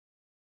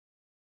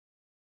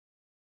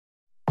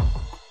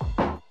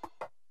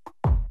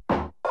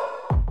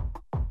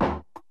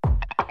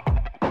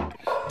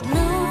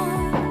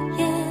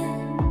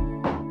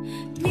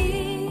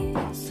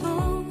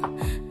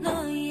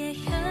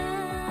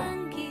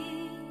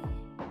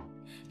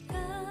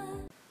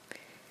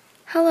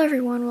Hello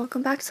everyone,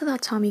 welcome back to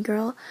That Tommy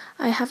Girl.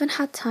 I haven't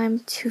had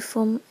time to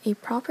film a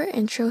proper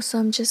intro, so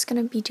I'm just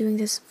going to be doing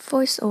this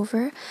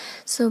voiceover.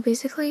 So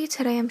basically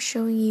today I'm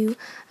showing you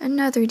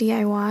another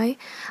DIY.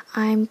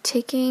 I'm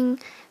taking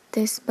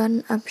this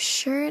button-up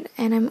shirt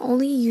and I'm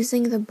only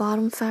using the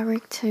bottom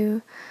fabric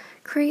to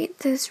create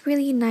this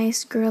really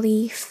nice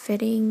girly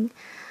fitting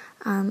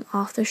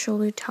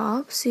off-the-shoulder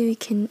top, so you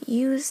can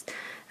use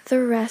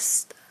the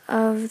rest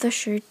of the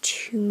shirt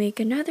to make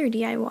another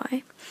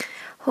DIY.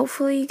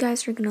 Hopefully you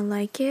guys are gonna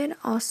like it.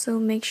 Also,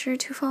 make sure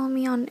to follow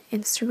me on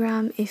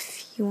Instagram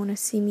if you want to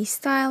see me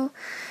style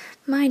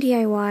my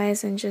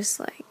DIYs and just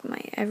like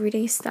my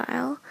everyday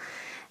style.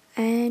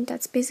 And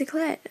that's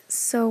basically it.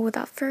 So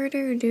without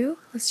further ado,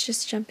 let's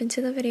just jump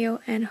into the video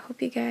and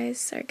hope you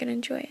guys are gonna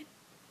enjoy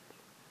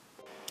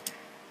it.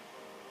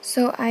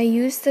 So I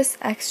used this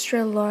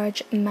extra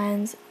large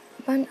men's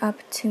button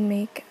up to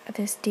make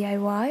this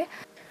DIY.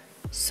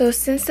 So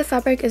since the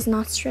fabric is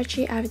not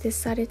stretchy, I've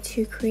decided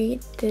to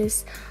create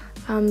this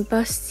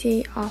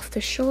bustier off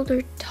the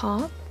shoulder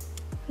top.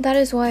 That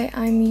is why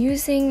I'm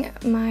using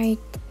my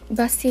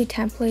bustier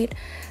template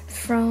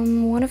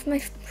from one of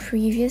my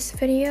previous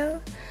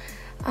videos.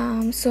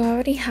 So I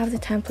already have the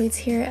templates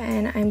here,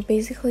 and I'm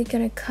basically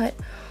gonna cut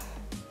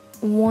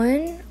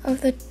one of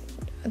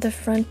the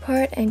front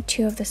part and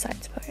two of the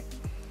sides part.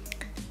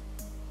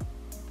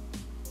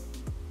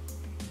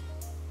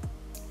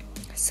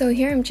 So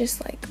here I'm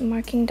just like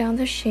marking down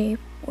the shape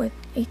with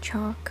a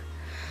chalk,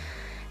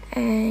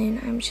 and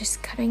I'm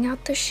just cutting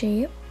out the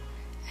shape,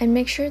 and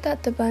make sure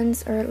that the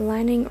buttons are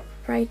lining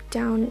right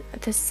down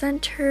the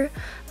center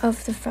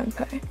of the front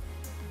part.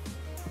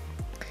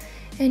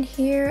 And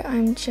here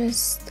I'm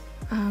just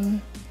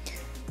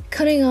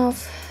cutting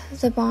off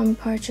the bottom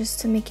part just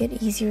to make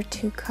it easier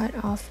to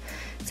cut off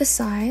the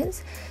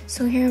sides.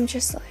 So here I'm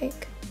just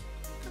like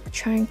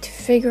trying to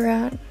figure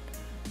out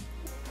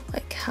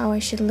like how I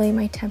should lay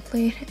my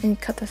template and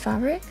cut the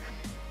fabric.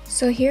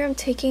 So here I'm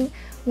taking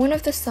one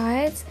of the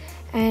sides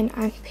and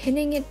I'm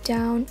pinning it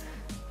down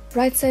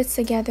right sides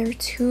together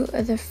to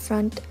the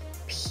front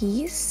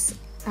piece,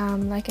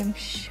 like I'm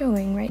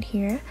showing right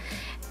here.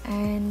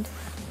 And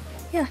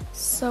yeah,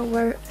 so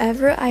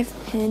wherever I've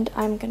pinned,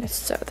 I'm gonna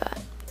sew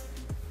that.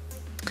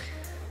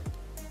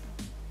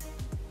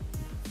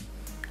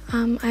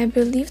 I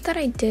believe that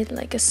I did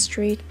like a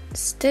straight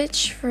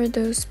stitch for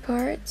those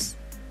parts.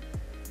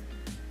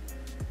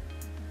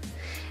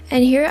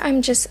 And here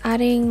I'm just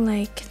adding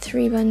like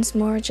 3 buttons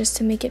more just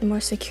to make it more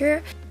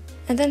secure.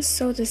 And then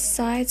sew the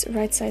sides,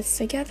 right sides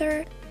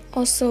together.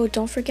 Also,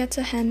 don't forget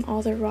to hem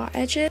all the raw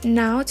edges.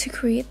 Now to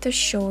create the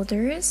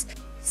shoulders,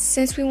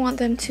 since we want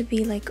them to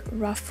be like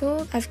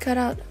ruffled, I've cut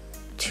out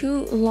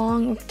 2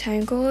 long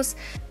rectangles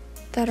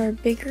that are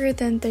bigger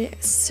than the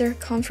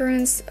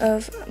circumference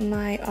of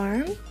my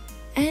arm.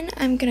 And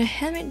I'm gonna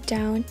hem it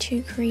down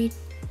to create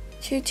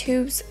 2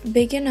 tubes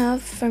big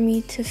enough for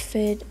me to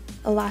fit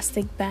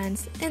elastic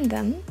bands in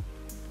them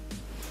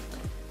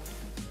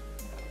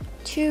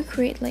to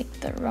create like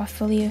the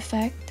ruffly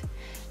effect.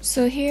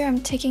 So here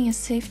I'm taking a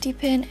safety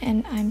pin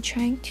and I'm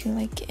trying to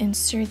like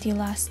insert the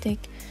elastic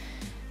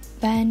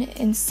band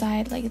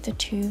inside like the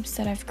tubes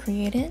that I've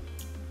created.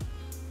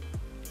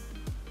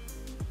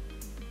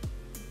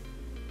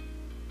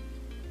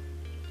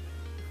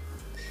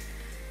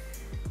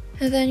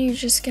 And then you're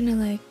just gonna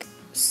like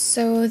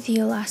sew the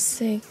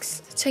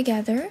elastics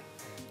together.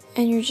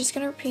 And you're just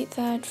gonna repeat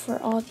that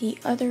for all the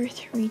other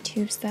 3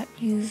 tubes that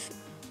you've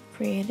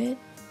created.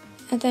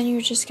 And then you're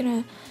just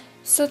gonna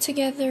sew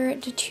together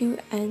the 2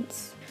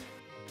 ends.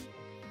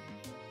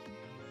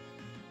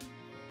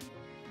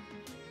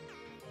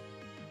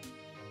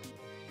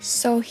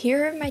 So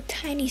here are my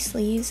tiny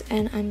sleeves,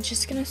 and I'm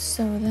just gonna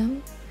sew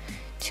them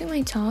to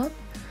my top.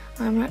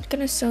 I'm not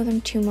gonna sew them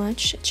too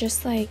much,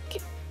 just like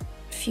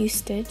a few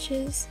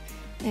stitches,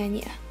 and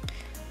yeah.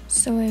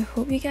 So I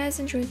hope you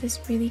guys enjoyed this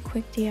really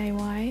quick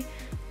DIY.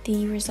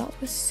 The result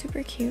was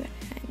super cute,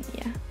 and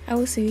yeah, I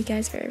will see you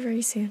guys very,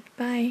 very soon.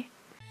 Bye!